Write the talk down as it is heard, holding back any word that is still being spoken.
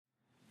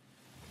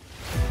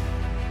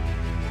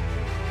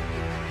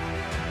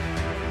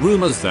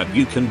Rumors that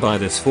you can buy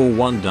this for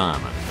 1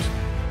 diamond.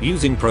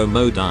 Using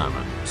promo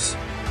diamonds.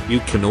 You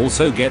can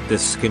also get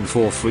this skin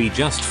for free,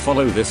 just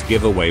follow this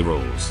giveaway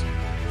rules.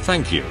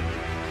 Thank you.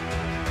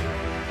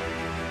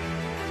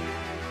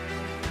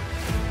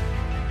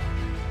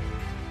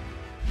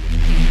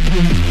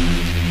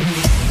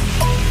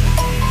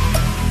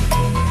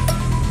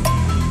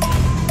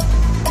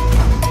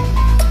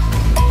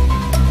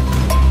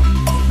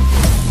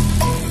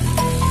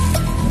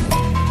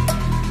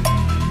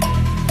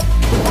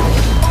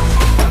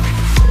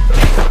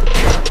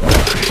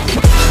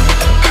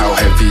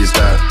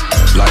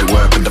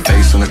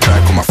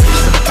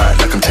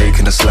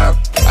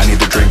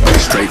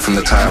 From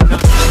the tap,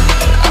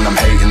 and I'm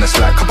hating the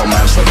slack. Couple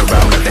man slide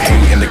around like they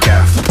hate in the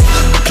gaff.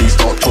 Please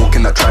start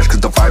talking that trash, cause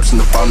the vibes in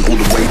the front all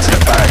the way to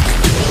the back.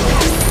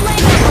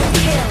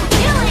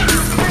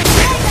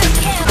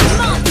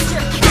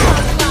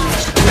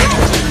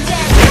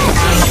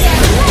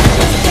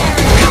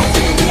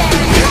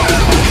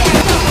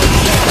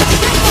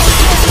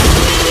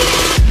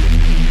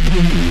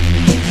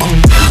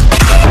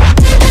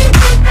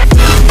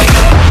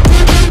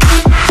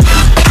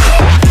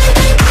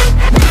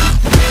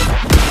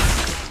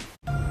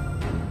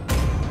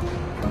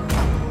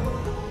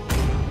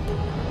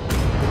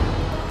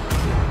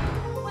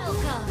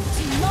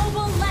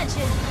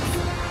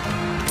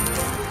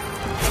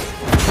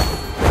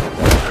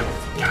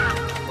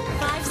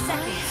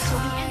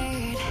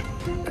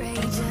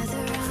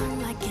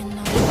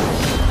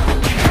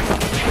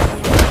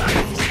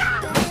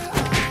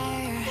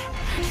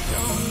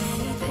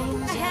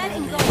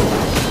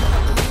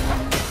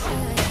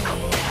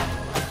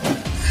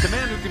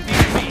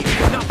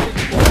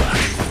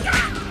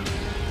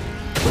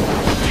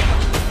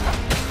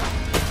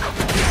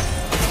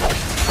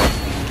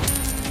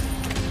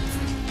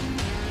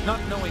 Not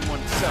knowing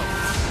oneself,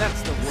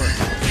 that's the worst.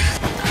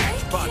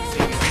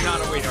 Boxing is not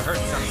a way to hurt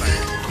somebody,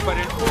 but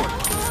an order.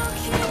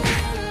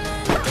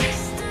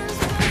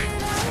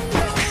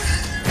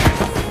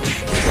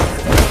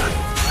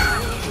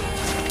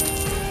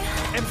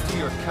 Empty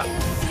your cup in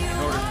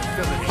order to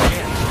fill it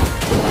again.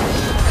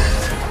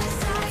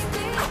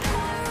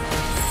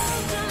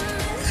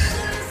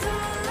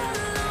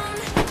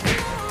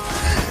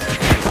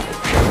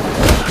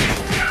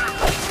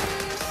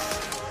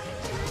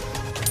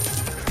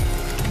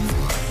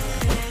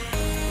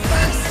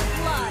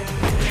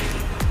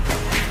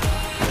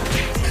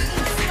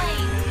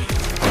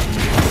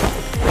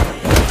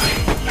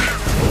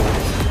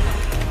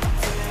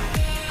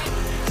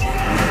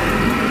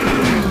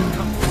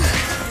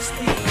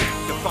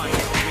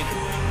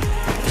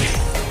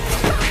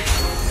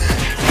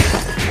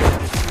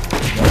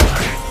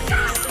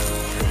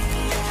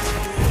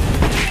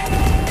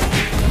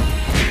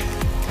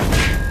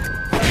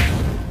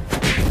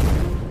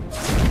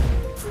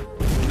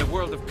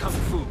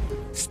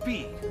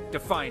 Speed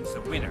defines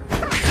the winner.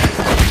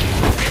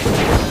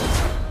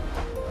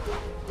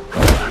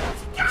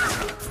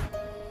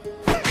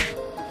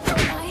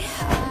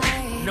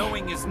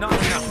 Knowing is not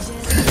enough.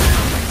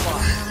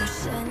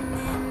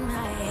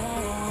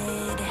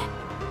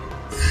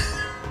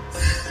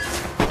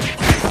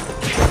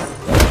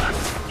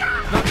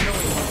 Not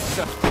knowing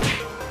oneself.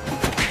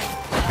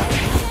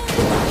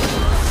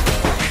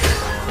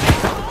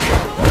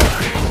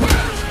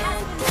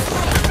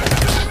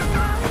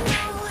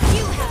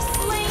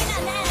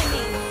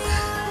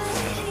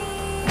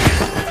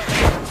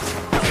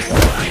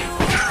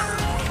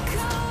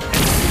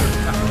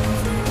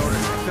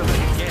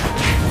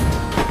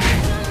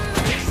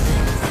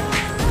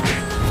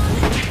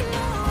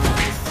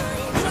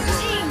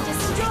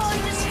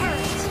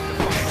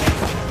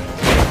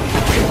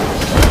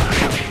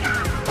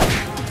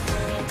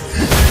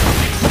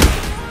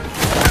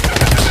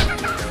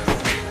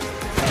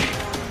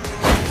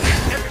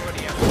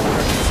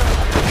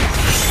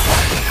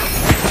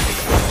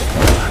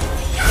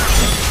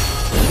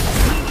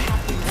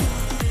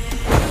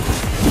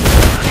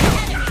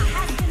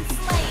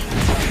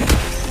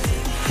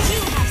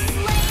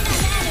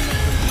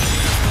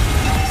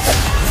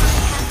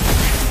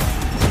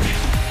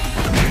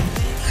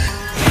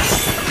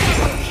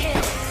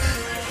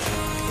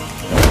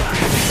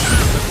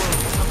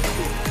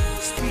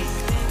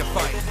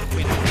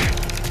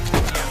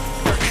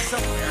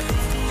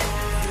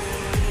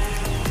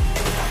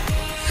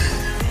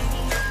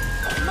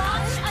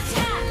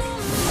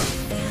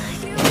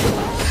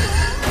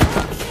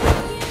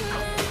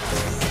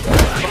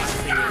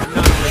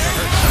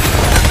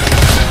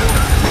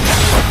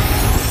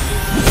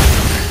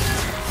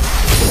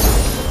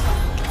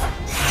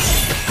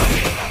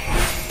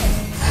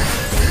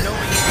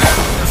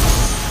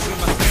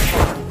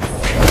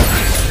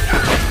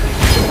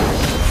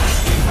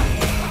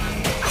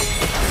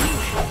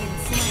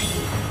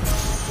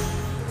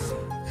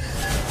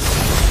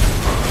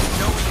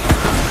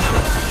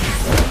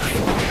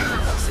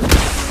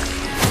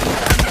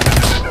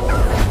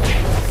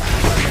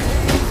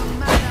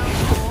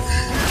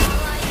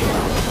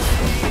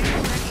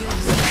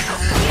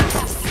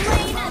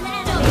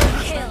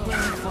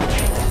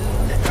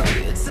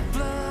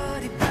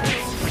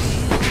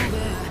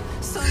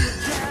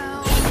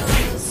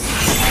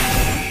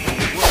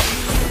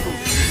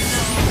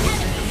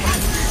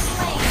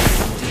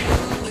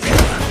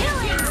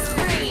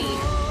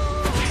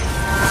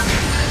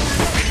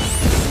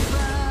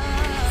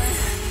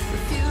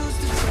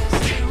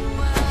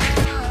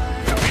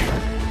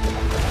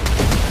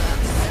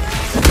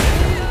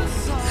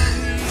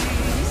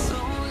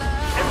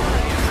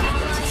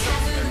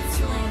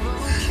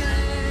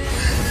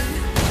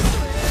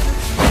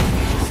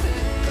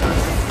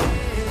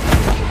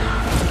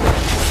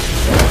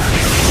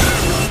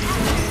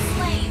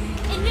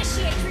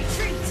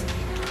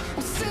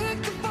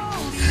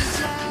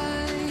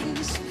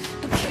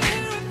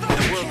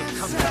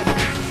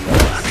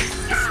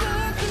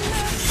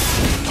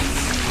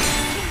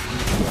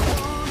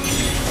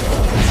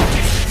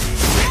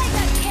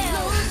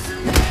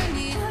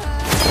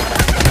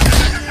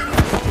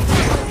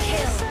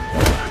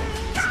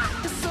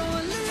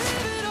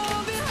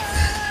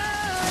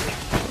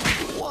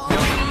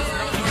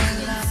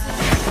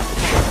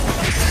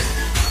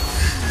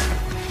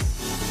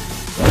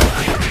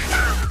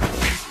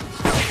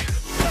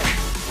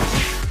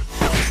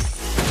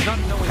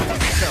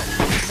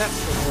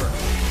 That's the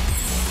worst.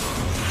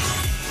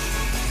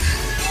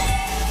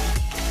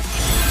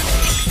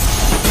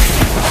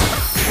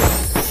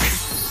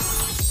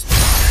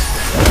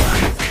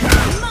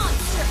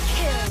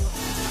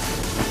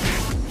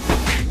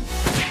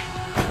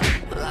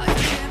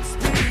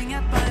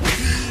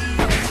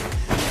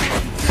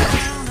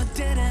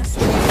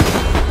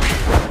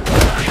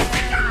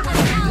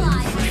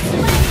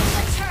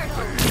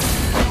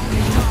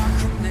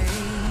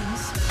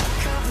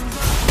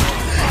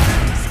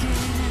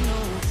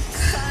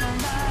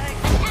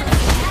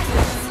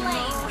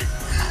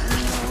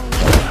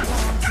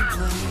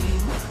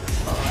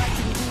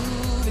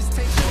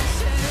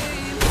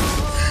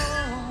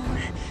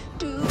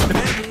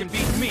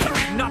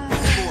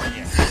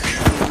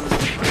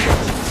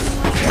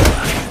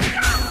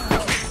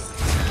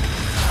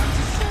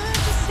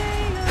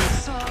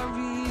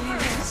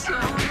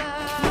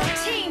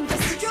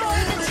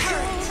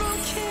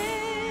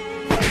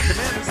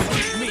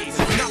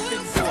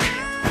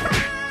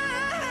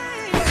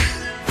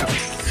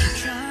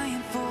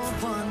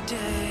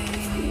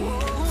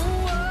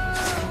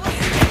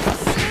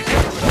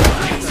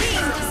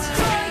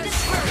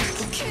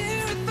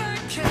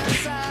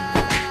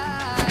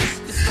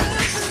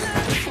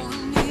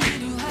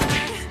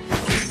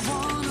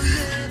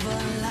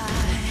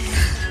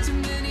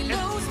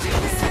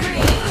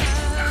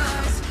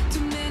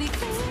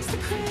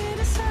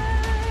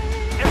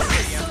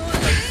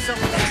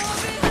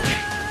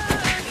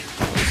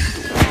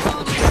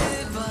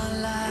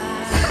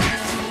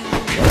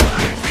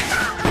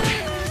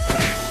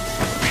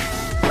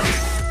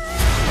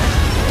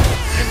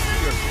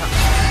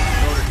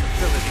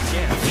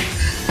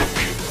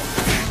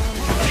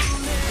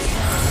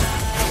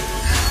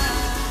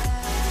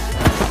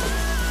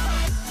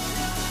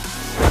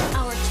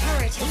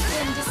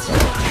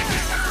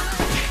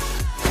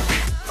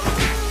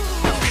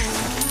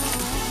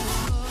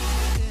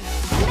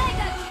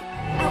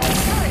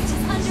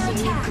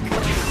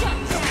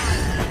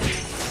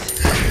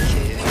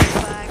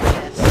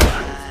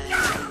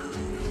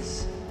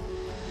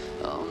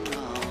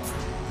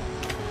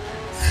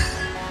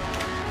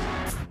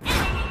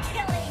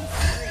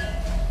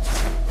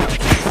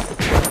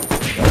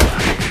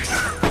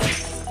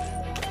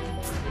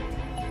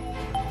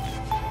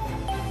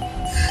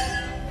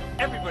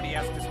 Everybody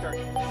has to start.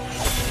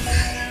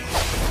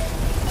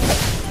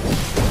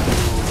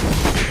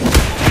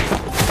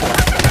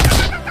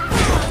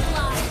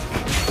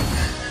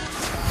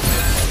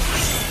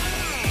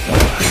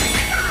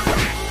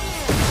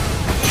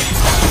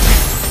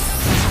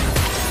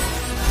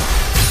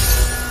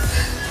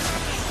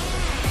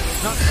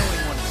 Not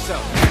knowing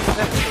oneself.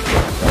 That's the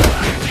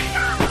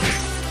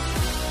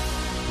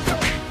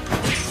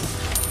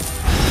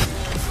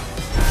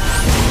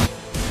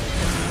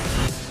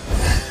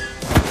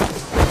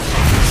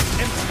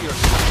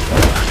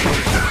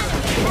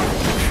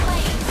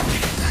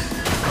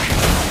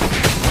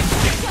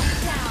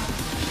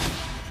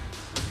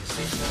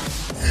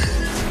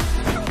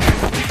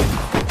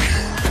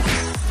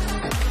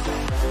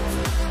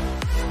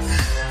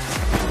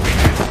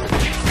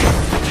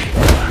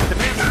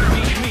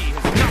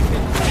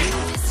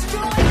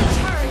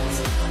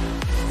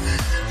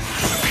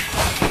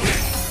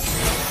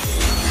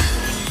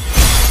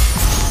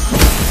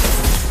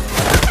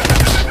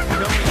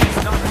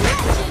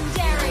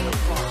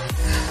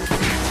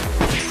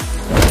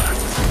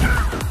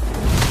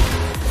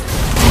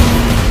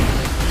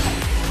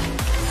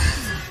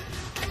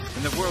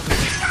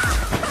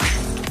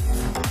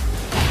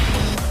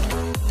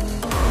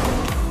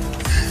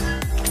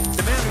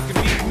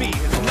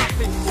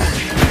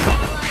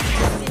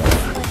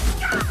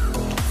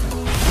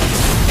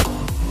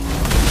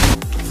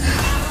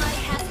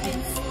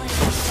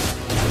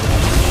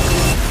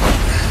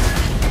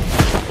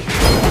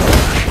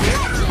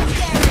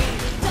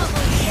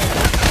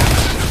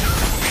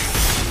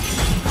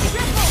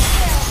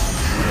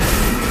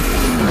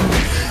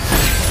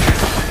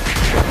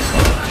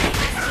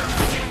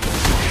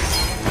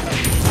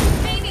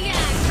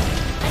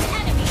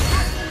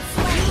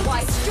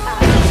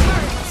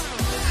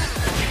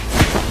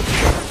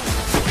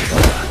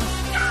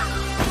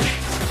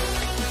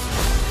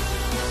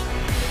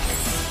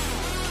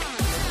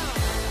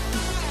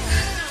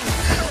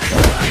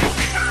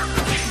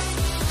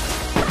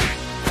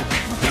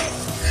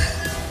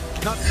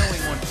not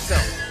knowing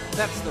oneself.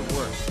 That's the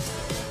worst.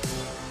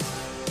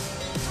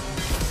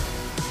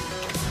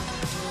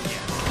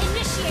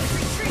 Initiate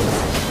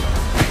retreat.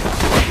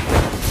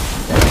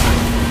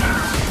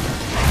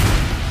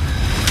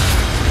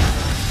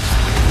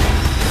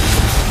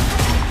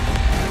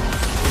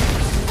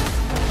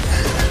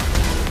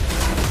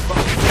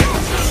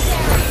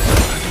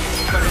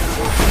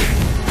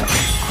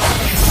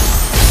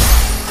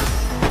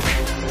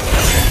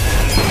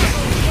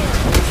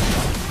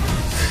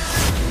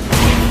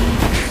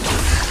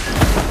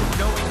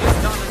 Knowing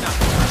is not enough.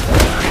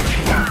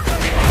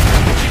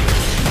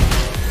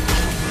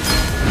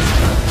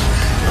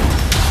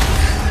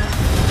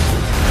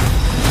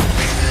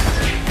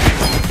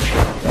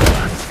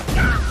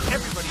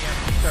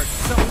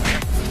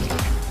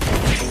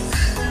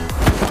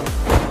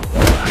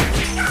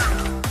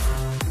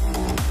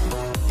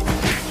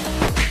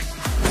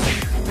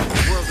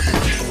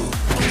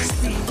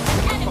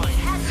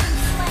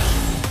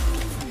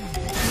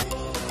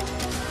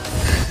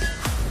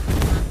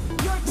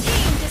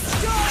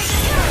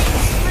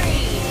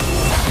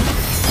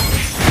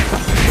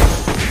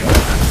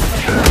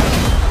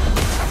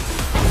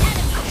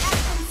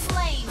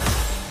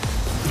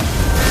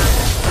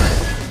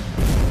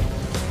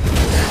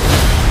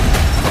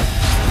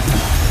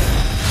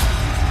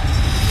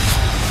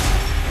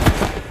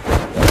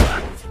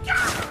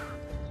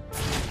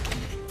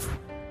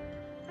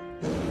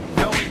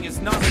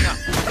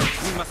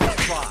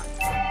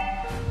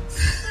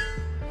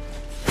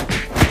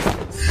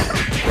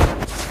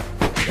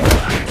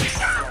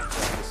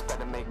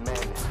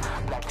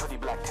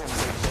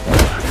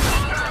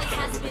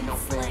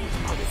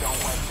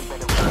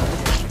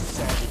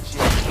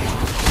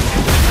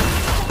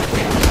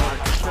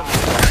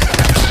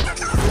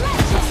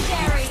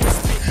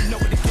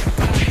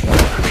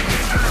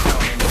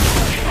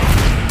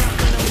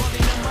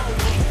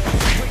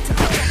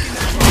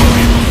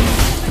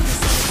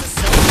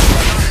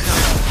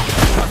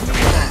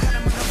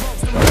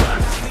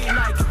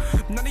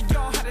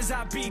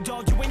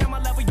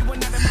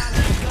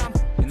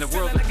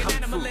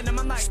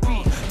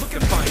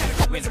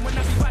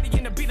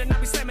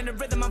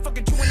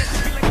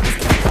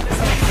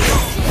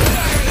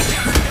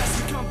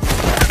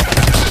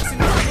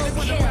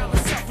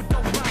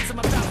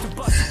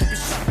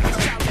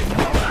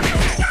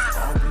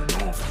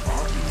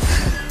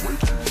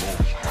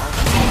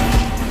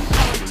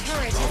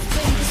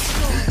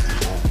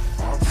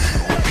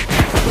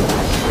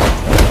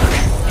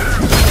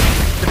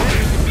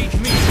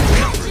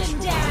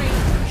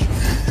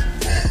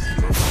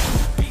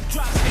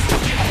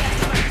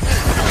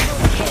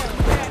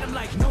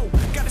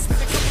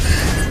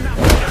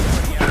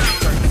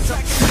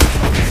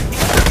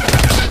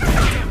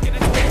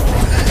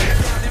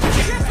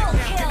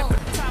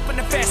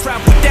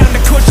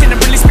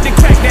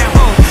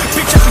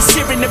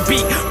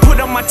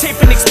 my tape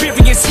and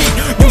experience heat.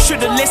 You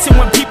should've listened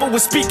when people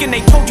were speaking.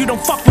 They told you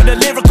don't fuck with a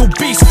lyrical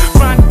beast.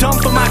 Grind dumb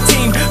for my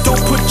team,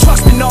 don't put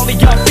trust in all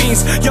of y'all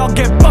fiends. Y'all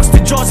get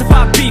busted jaws if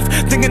I beef.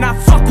 Thinking I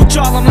fuck with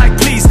y'all, I'm like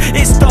please.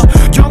 It's the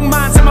young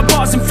minds and my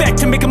bars infect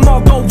to make them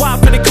all go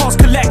wild for they calls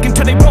collect.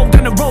 Until they roll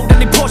down the road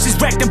and they Porsches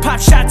wrecked and pop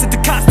shots at the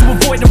cops to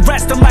avoid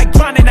arrest. I'm like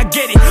grinding, I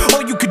get it.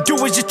 All you could do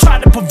is just try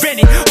to prevent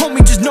it.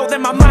 Homie, just know that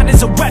my mind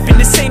is a weapon.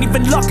 This ain't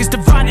even luck, it's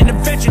divine.